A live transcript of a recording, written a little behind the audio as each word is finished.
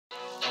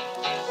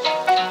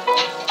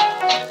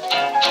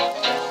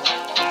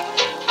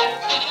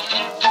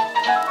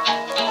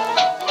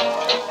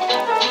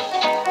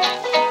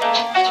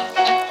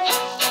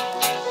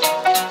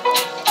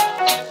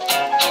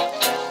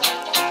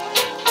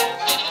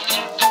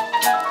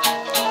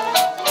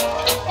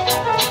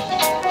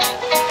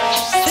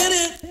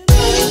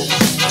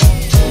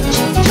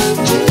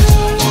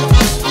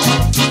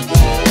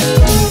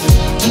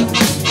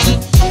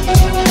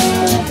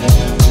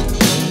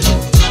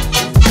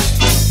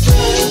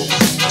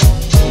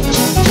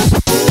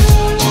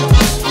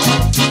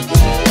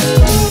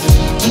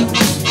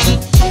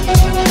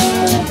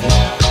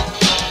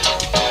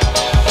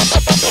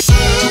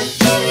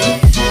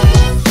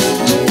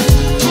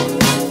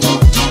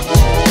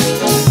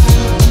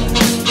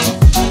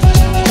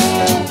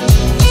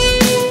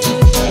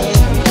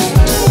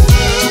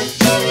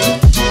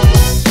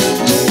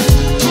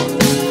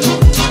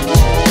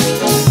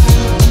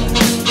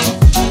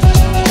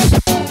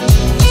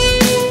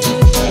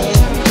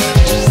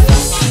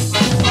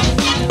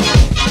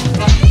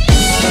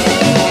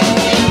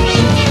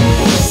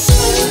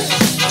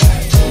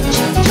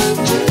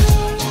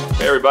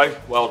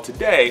everybody. Well,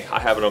 today I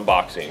have an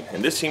unboxing,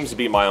 and this seems to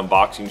be my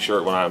unboxing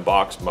shirt. When I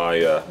unboxed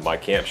my my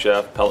Camp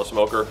Chef pellet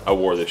smoker, I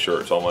wore this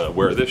shirt, so I'm going to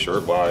wear this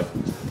shirt while I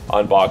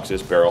unbox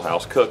this Barrel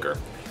House cooker.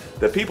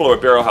 The people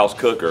at Barrel House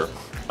Cooker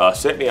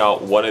sent me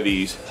out one of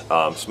these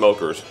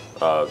smokers.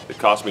 It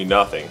cost me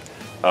nothing,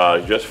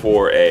 just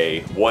for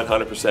a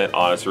 100%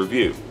 honest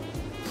review.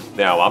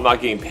 Now, I'm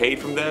not getting paid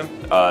from them.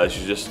 This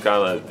is just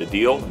kind of the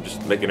deal. I'm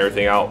just making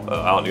everything out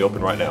in the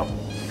open right now.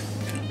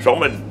 So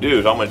what I'm going to do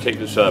is I'm going to take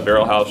this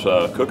Barrel House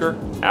cooker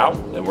out,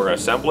 and we're going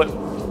to assemble it,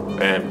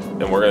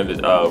 and we're going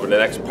to, over the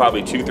next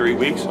probably 2-3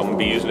 weeks, I'm going to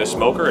be using this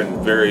smoker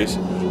in various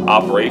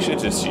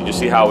operations and just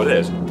see how it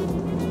is.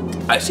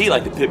 I see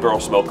like the pit barrel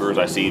smokers,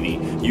 I see the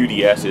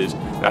UDSs,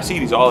 and I see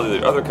these all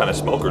the other kind of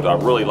smokers. I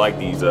really like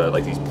these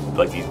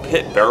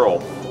pit barrel,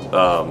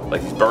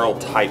 like these barrel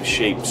type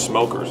shaped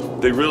smokers.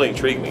 They really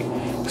intrigue me.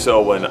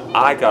 So when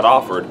I got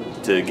offered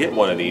to get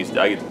one of these,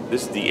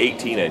 this is the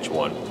 18-inch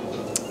one.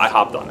 I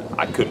hopped on it.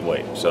 I couldn't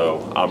wait.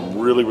 So I'm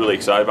really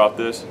excited about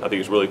this. I think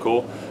it's really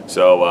cool.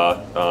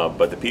 So,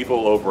 but the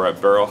people over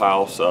at Barrel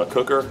House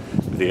Cooker,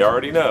 they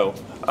already know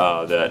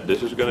that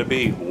this is going to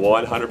be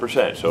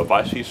 100%. So if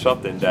I see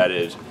something that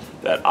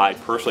I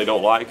personally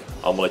don't like,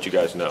 I'm gonna let you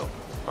guys know.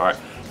 All right.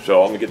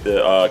 So I'm gonna get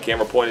the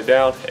camera pointed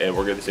down, and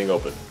we're gonna get this thing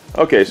open.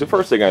 Okay. So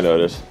first thing I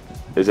noticed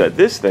is that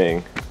this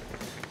thing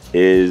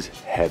is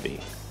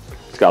heavy.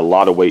 It's got a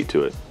lot of weight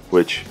to it.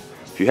 Which,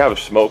 if you have a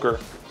smoker,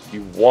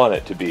 you want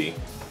it to be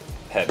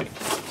heavy.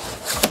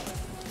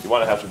 You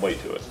want to have some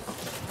weight to it.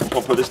 I'm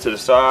going to put this to the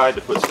side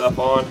to put stuff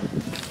on.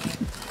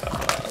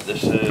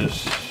 This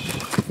is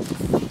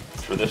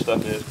where this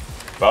stuff is.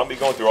 But I'll be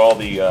going through all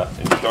the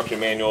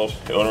instruction manuals,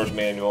 the owner's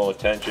manual,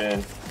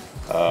 attention.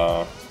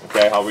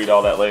 Okay, I'll read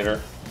all that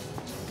later.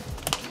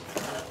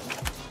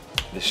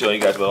 Just showing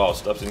you guys what all the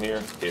stuff's in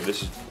here. Okay,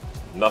 this is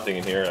nothing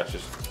in here. That's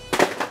just.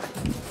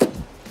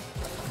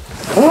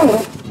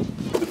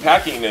 The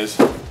packing is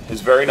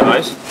very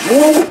nice.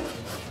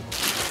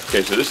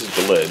 Okay, so this is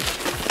the lid.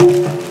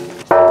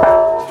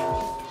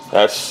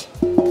 That's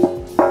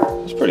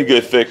pretty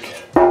good thick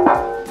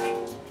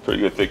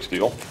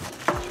steel.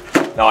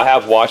 Now I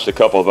have watched a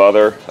couple of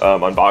other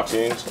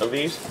unboxings of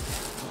these,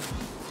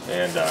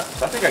 and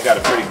so I think I got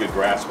a pretty good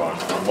grasp on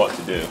what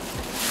to do.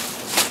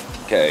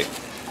 Okay,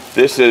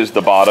 this is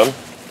the bottom.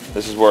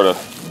 This is where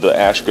the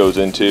ash goes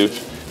into.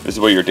 This is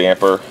where your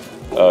damper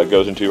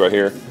goes into right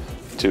here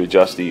to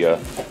adjust the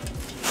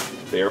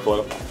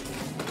airflow.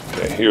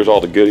 Okay, here's all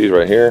the goodies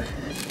right here.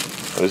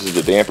 This is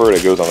the damper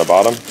that goes on the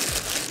bottom.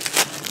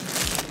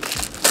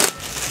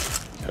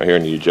 Right here,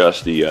 and you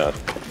adjust the.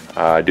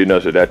 I do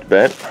notice that that's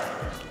bent.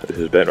 This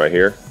is bent right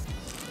here,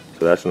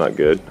 so that's not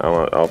good.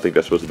 I don't think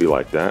that's supposed to be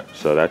like that.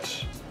 So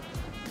that's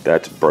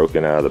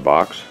broken out of the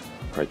box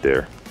right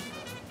there.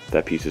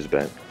 That piece is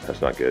bent.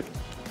 That's not good.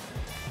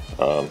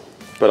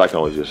 But I can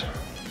always just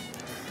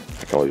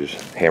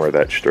hammer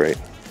that straight.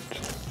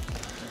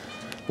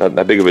 Not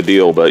that big of a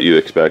deal, but you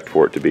expect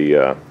for it to be,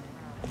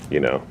 you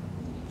know,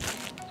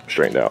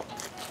 straightened out.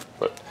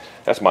 But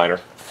that's minor.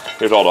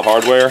 Here's all the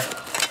hardware.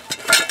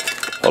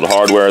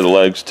 The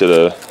legs to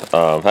the,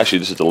 actually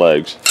this is the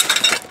legs.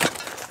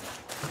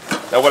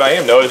 Now what I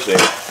am noticing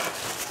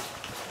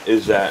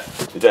is that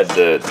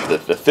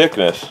the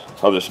thickness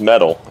of this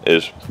metal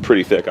is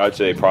pretty thick. I'd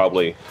say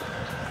probably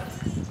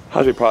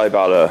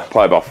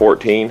about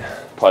 14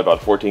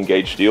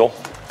 gauge steel,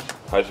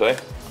 I'd say.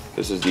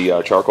 This is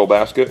the charcoal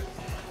basket.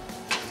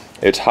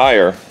 It's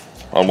higher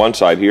on one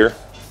side here.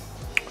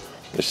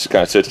 This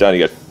kind of sits down.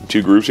 You got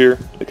two grooves here.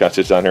 It kind of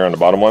sits down here on the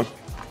bottom one.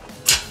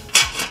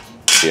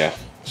 Yeah,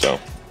 so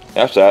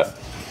that's that.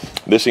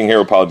 This thing here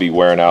will probably be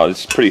wearing out.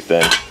 It's pretty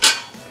thin.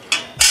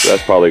 So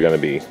that's probably going to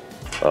be,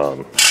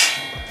 I'll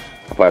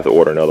probably have to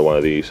order another one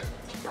of these.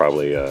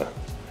 Probably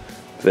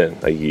within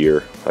a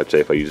year, I'd say,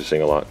 if I use this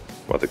thing a lot.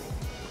 I'll have to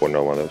order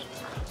another one of those.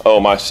 Oh,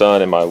 my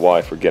son and my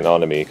wife are getting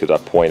on to me because I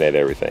point at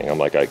everything. I'm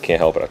like, I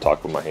can't help it. I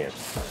talk with my hands.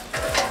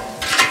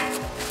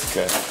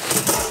 Okay.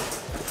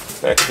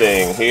 Next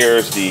thing here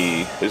is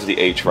this is the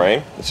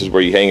H-frame. This is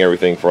where you hang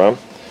everything from.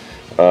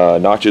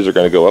 Notches are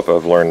going to go up.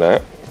 I've learned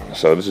that.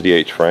 So this is the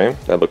H-frame.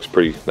 That looks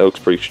pretty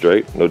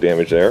straight. No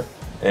damage there.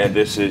 And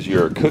this is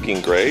your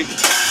cooking grate.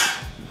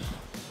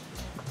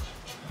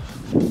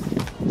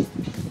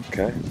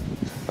 Okay.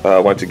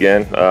 Once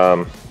again,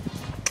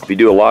 if you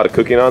do a lot of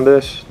cooking on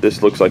this,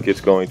 this looks like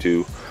it's going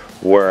to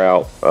wear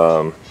out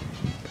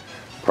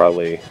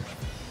probably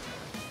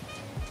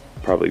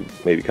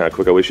maybe kind of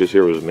quick. I wish this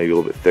here was maybe a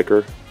little bit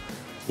thicker,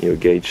 you know,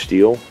 gauge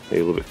steel,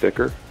 maybe a little bit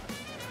thicker.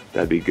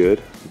 That'd be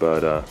good,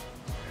 but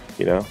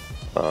you know,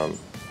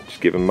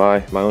 just giving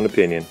my own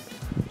opinion.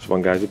 It's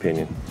one guy's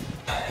opinion.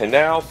 And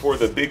now for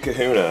the big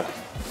kahuna.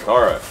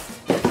 All right.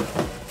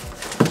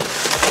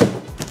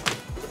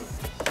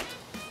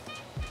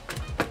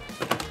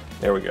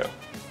 There we go.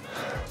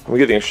 I'm gonna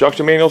get the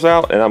instruction manuals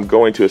out, and I'm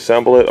going to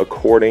assemble it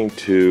according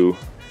to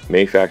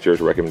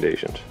manufacturer's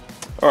recommendations.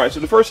 All right, so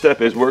the first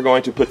step is we're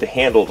going to put the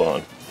handles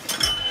on.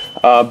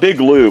 Big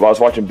Lou, I was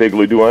watching Big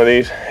Lou do one of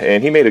these,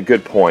 and he made a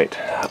good point.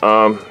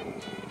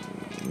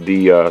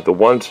 the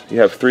ones, you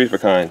have 3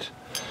 different kinds.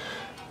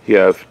 You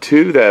have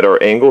 2 that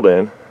are angled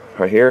in,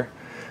 right here.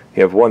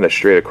 You have 1 that's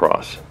straight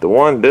across.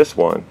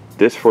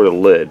 This for the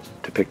lid,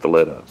 to pick the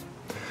lid up.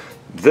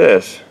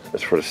 This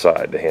is for the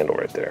side, the handle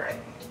right there,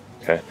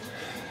 okay?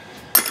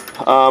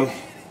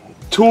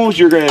 Tools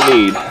you're gonna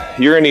need.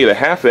 You're gonna need a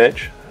 1/2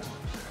 inch.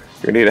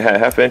 You're gonna need a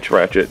 1/2 inch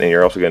ratchet, and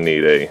you're also gonna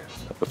need a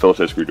Phillips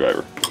head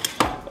screwdriver.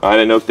 I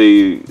didn't know if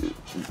they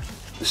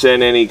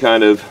send any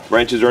kind of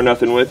wrenches or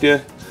nothing with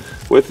you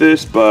with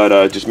this,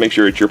 but just make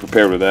sure that you're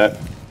prepared with that,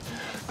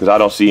 because I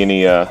don't see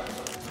any a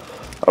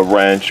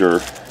wrench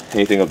or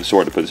anything of the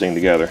sort to put this thing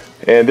together.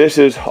 And this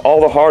is all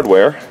the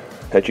hardware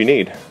that you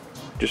need.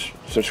 Just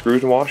some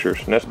screws and washers,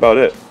 and that's about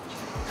it.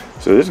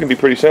 So this is gonna be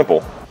pretty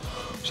simple.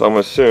 So I'm gonna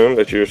assume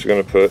that you're just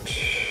gonna put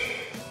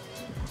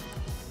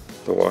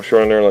the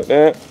washer on there like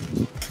that.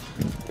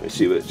 Let me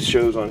see what it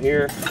shows on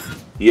here.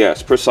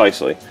 Yes,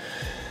 precisely.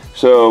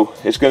 So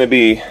it's gonna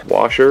be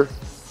washer,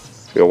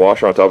 a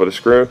washer on top of the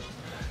screw.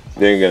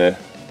 Then you're gonna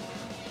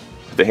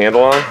put the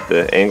handle on,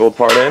 the angled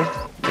part in.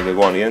 You're gonna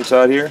go on the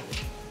inside here.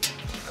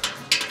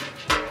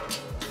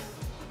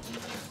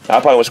 I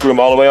probably want to screw them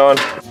all the way on.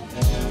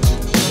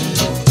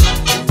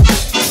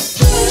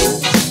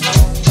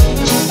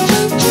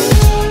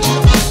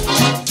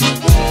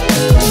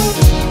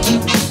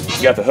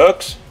 You got the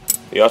hooks.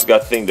 You also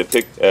got the thing to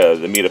pick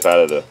the meat up out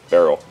of the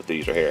barrel with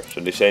these right here. So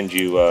they send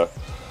you,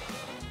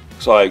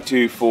 it's like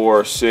 2,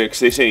 4, 6.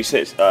 They send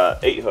you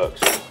 8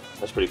 hooks.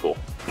 That's pretty cool.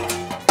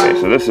 Okay,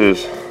 so this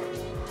is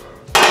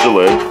the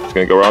lid. It's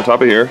going to go around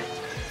top of here.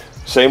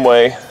 Same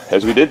way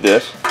as we did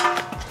this.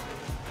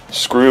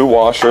 Screw,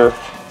 washer.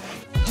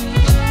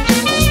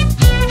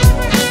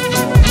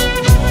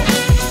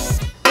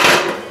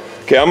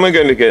 Okay, I'm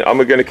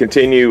gonna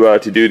continue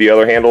to do the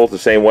other handles the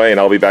same way, and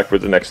I'll be back for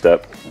the next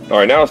step. All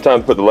right, now it's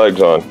time to put the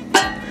legs on.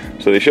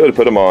 So they show to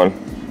put them on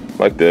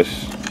like this.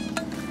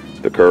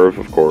 The curve,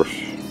 of course,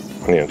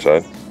 on the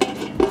inside,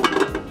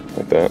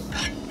 like that.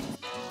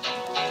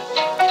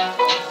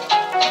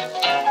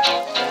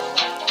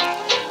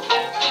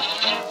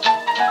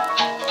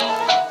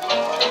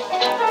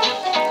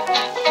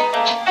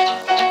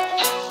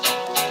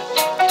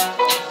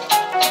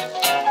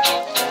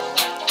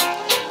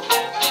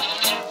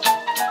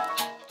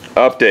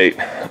 Update,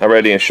 I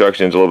read the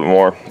instructions a little bit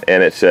more,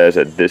 and it says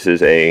that this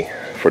is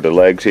for the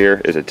legs here,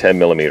 is a 10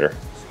 millimeter.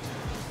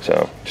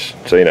 So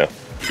you know.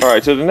 All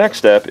right, so the next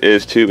step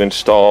is to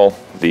install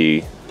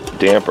the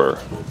damper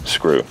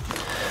screw.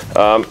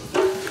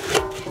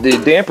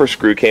 The damper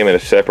screw came in a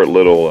separate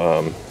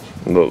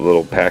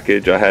little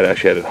package. I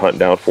actually had to hunt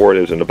down for it.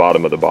 It was in the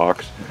bottom of the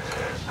box.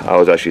 I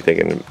was actually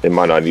thinking it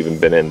might not even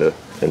been in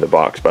the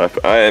box,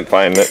 but I didn't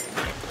find it.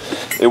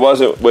 It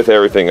wasn't with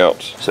everything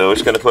else. So we're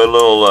just gonna put a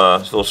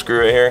little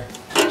screw in here.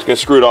 It's gonna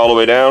screw it all the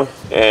way down,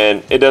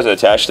 and it doesn't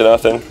attach to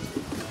nothing.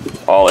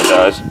 All it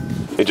does,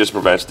 it just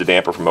prevents the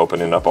damper from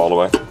opening up all the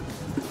way.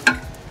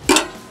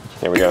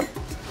 There we go.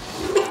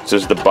 So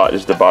this is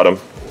the bottom.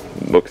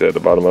 Look at the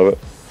bottom of it.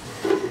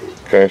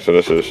 Okay, so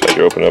this is as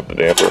you open up the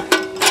damper.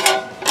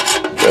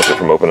 Prevents it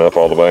from opening up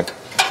all the way.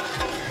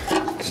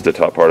 This is the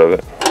top part of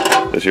it.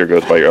 This here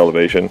goes by your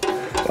elevation.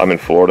 I'm in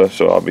Florida,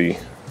 so I'll be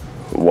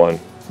 1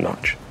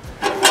 notch.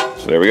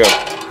 So there we go.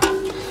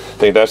 I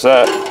think that's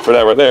that for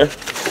that right there.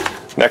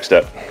 Next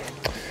step.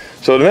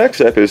 So the next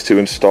step is to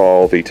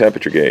install the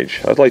temperature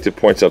gauge. I'd like to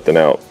point something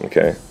out,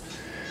 okay?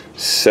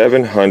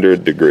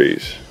 700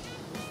 degrees.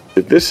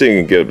 If this thing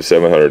can get up to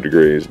 700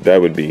 degrees, that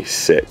would be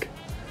sick.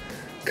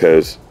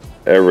 Because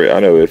I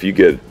know if you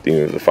get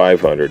the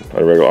 500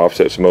 on a regular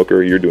offset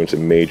smoker, you're doing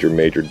some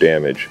major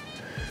damage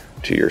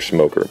to your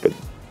smoker. But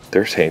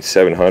they're saying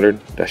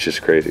 700, that's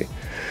just crazy.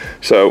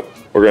 So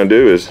what we're going to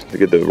do is to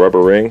get the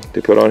rubber ring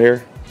to put on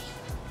here,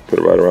 put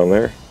it right around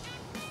there.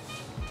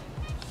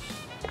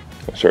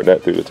 Insert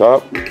that through the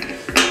top.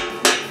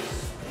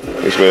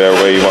 Just whatever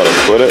way you want to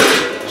put it.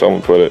 So I'm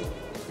going to put it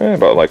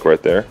about like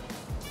right there.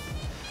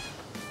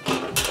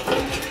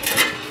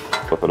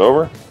 Flip it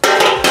over.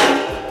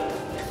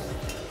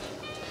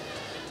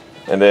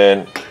 And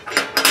then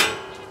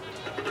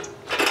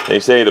they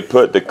say to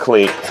put the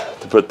cleat,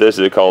 to put this,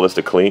 they call this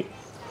the cleat.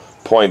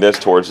 Point this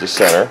towards the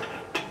center.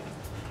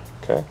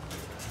 Okay.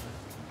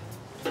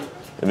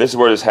 And this is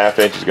where this 1/2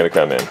 inch is going to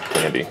come in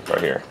handy,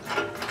 right here.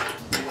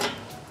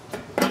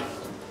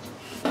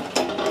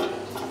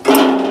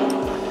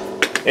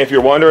 If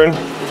you're wondering,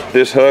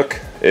 this hook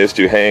is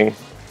to hang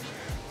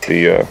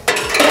the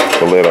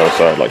lid on the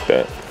side like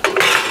that.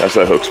 That's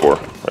what that hook's for,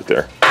 right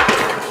there.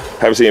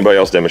 Haven't seen anybody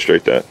else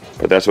demonstrate that,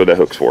 but that's what that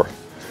hook's for,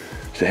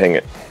 to hang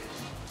it.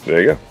 There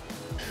you go.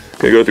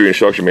 Gonna go through the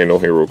instruction manual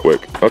here real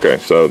quick. Okay,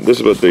 so this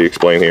is what they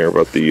explain here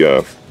about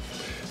the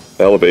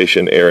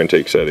elevation air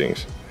intake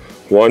settings.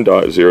 1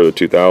 dot 0 to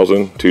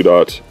 2,000, 2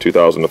 dots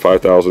 2,000 to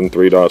 5,000,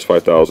 3 dots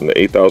 5,000 to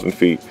 8,000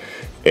 feet,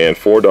 and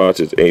 4 dots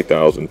is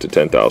 8,000 to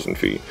 10,000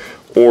 feet.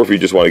 Or if you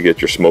just want to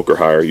get your smoker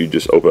higher, you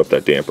just open up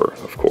that damper,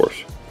 of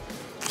course.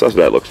 So that's what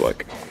that looks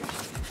like.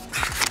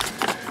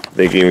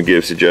 They can even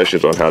give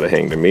suggestions on how to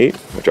hang the meat,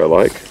 which I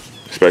like.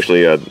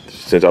 especially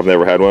since I've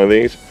never had one of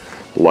these.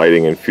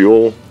 Lighting and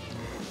fuel,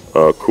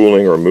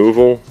 cooling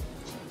removal,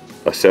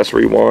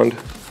 accessory wand.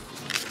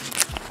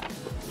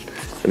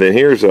 And then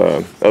here's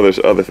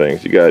other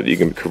things. You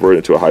can convert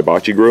it to a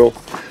hibachi grill.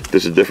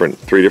 This is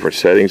 3 different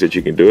settings that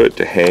you can do it: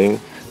 to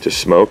hang, to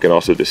smoke, and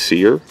also to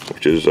sear,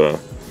 which is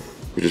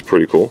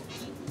pretty cool.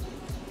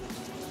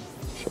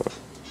 So,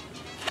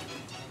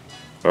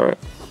 all right,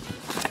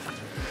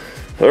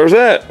 there's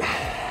that.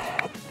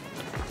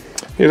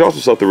 Here's also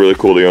something really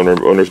cool the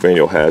owner's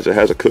manual has. It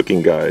has a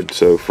cooking guide.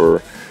 So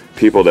for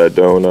people that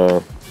don't,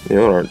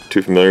 aren't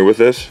too familiar with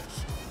this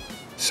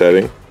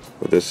setting,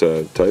 with this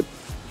type,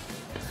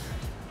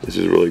 this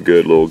is a really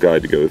good little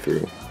guide to go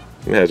through.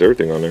 It has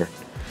everything on there: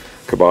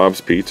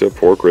 kebabs, pizza,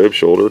 pork rib,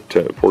 shoulder,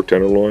 pork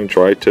tenderloin,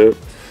 tri-tip,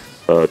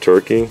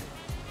 turkey,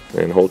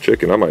 and whole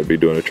chicken. I might be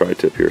doing a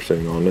tri-tip here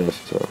soon on this.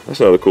 So that's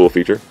another cool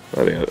feature.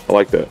 I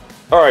like that.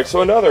 All right,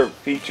 so another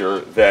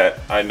feature that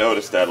I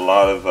noticed that a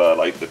lot of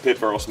like the pit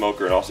barrel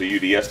smoker and also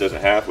UDS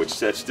doesn't have, which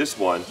sets this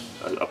one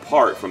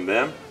apart from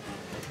them,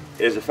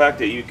 is the fact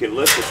that you can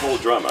lift this whole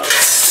drum up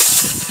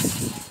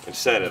and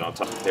set it on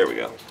top. There we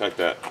go, like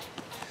that.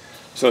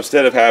 So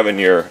instead of having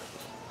your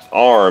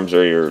arms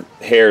or your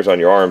hairs on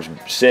your arms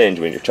singe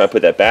when you're trying to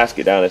put that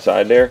basket down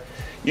inside there,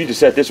 you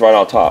just set this right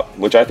on top,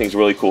 which I think is a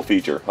really cool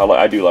feature.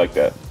 I do like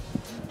that.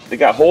 They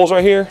got holes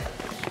right here.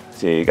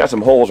 See, you got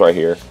some holes right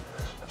here.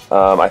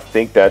 I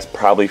think that's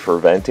probably for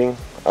venting,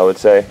 I would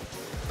say.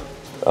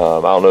 I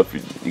don't know if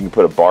you can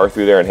put a bar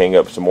through there and hang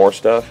up some more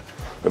stuff.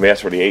 Let me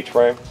ask for the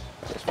H-frame.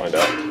 Let's find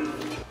out.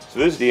 So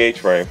this is the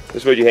H-frame.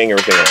 This is what you hang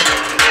everything on.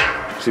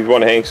 So if you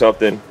want to hang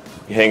something,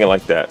 you hang it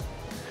like that.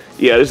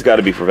 Yeah, this has got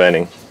to be for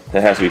venting.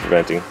 It has to be for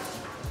venting.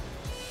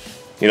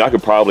 You know, I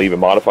could probably even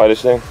modify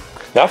this thing.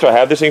 Now after I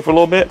have this thing for a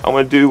little bit, I'm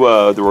going to do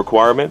the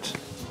requirements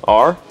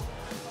are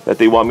that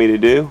they want me to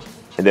do.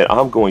 And then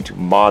I'm going to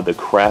mod the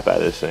crap out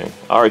of this thing.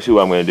 I already see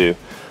what I'm going to do.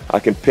 I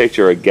can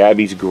picture a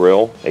Gabby's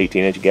grill,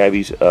 18-inch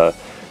Gabby's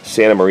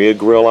Santa Maria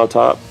grill on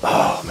top.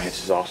 Oh man,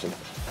 this is awesome.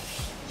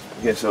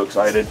 I'm getting so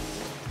excited.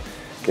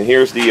 And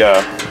here's the,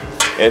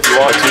 and if you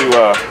want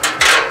to,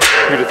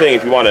 here's the thing,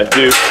 if you want to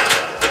grill,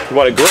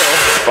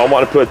 if I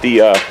want to put the,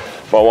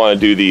 if I want to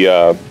do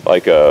the,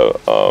 like a,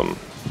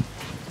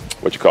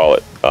 what you call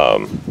it,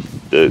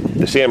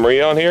 the Santa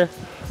Maria on here,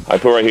 I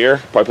put right here,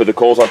 probably put the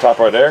coals on top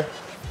right there.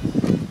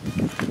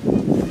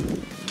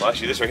 Well,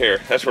 actually, this right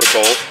here, that's for the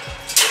coals.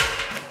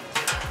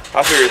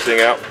 I'll figure this thing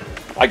out.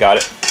 I got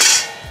it.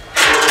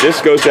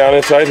 This goes down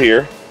inside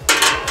here.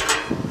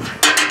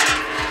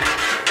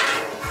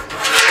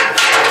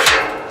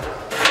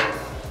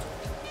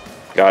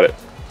 Got it.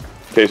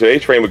 Okay, so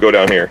H-frame would go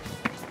down here,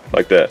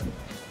 like that.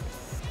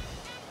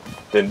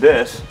 Then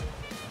this,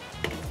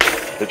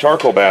 the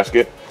charcoal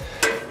basket.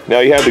 Now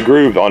you have the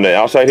groove on the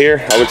outside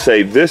here. I would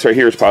say this right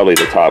here is probably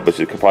the top, but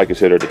you could probably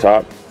consider the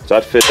top. So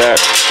I'd fit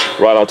that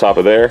right on top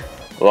of there,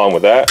 along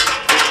with that.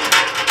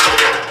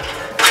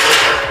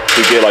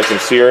 You get like some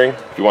searing,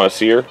 if you want to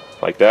sear,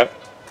 like that.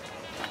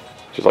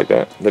 Just like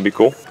that, that'd be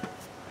cool.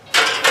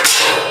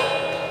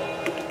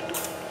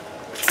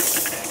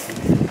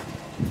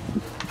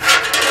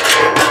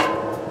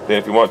 Then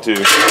if you want to,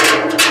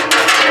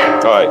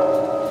 all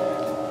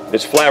right,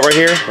 it's flat right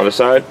here on the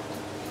side.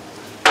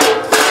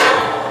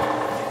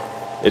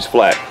 It's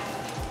flat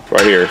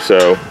right here,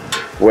 so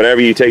whenever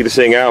you take this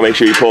thing out, make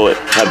sure you pull it,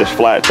 have this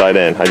flat side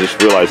in. I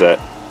just realized that.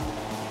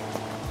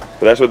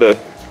 But that's what the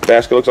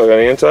basket looks like on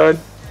the inside.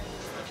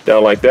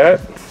 Down like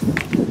that.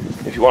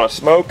 If you want to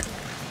smoke,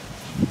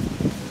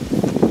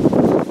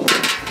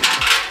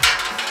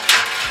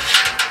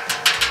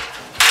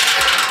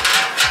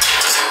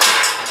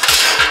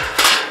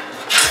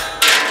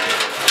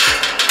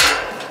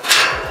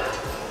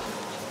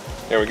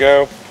 there we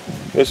go.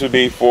 This would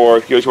be for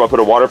if you want to put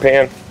a water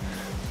pan.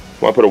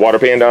 You want to put a water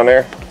pan down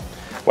there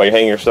while you're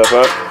hanging your stuff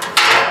up.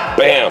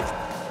 Bam!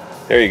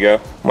 There you go.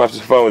 I'm gonna have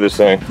some fun with this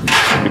thing.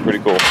 It'll be pretty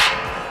cool.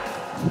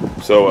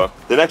 So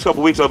the next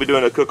couple weeks I'll be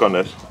doing a cook on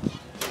this.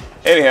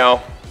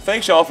 Anyhow,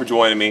 thanks y'all for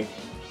joining me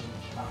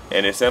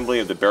in assembly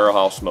of the Barrel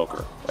House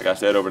Smoker. Like I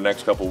said, over the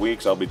next couple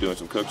weeks I'll be doing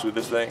some cooks with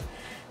this thing,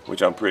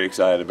 which I'm pretty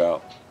excited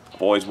about.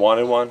 I've always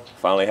wanted one,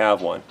 finally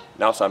have one.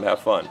 Now it's time to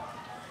have fun.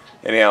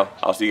 Anyhow,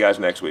 I'll see you guys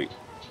next week.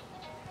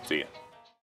 See ya.